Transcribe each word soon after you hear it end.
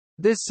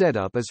This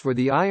setup is for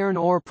the iron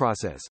ore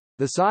process.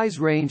 The size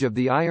range of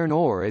the iron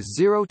ore is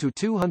 0 to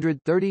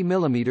 230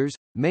 mm,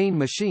 main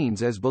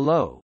machines as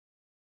below.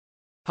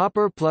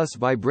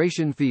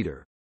 Hopper+vibration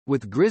feeder.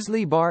 With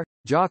grizzly bar,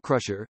 jaw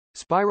crusher,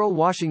 spiral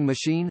washing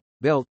machine,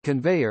 belt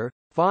conveyor,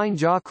 fine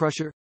jaw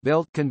crusher,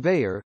 belt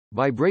conveyor,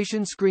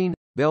 vibration screen,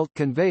 belt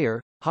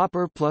conveyor,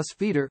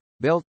 hopper+feeder,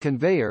 belt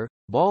conveyor,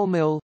 ball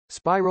mill,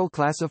 spiral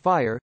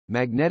classifier,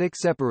 magnetic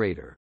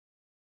separator.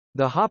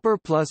 The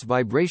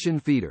hopper+vibration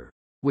feeder.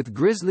 With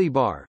grizzly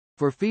bar,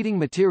 for feeding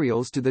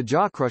materials to the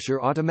jaw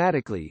crusher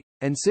automatically,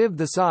 and sieve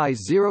the size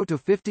 0 to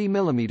 50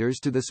 mm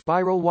to the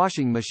spiral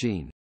washing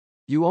machine.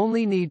 You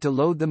only need to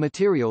load the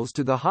materials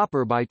to the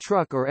hopper by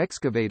truck or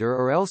excavator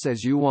or else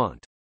as you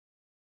want.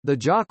 The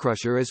jaw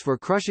crusher is for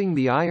crushing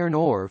the iron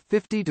ore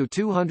 50 to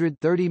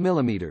 230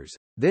 mm,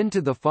 then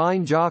to the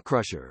fine jaw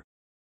crusher.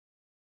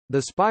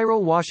 The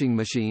spiral washing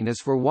machine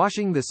is for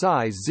washing the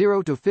size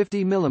 0 to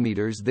 50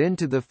 mm then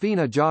to the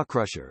fine jaw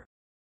crusher.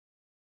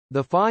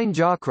 The fine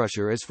jaw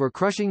crusher is for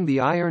crushing the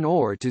iron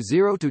ore to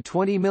 0 to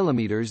 20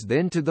 mm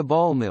then to the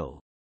ball mill.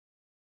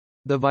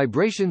 The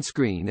vibration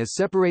screen is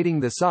separating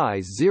the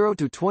size 0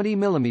 to 20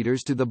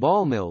 mm to the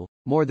ball mill,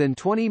 more than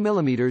 20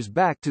 mm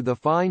back to the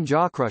fine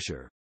jaw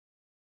crusher.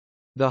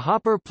 The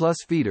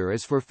hopper+feeder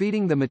is for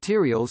feeding the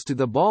materials to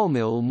the ball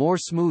mill more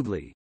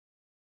smoothly.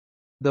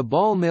 The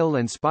ball mill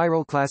and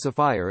spiral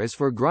classifier is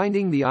for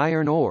grinding the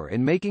iron ore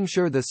and making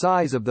sure the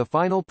size of the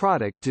final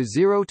product to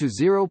 0 to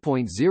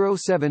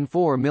 0.074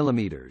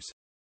 mm.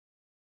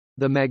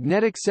 The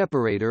magnetic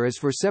separator is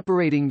for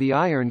separating the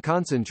iron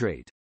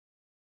concentrate.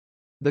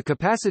 The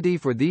capacity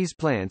for these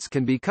plants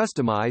can be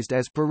customized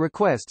as per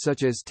request,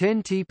 such as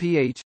 10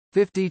 TPH,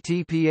 50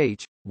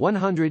 TPH,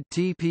 100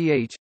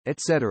 TPH,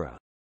 etc.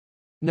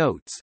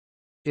 Notes.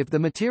 If the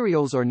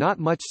materials are not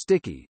much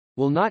sticky,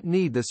 will not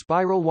need the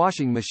spiral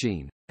washing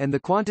machine, and the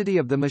quantity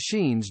of the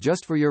machines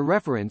just for your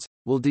reference,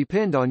 will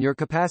depend on your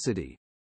capacity.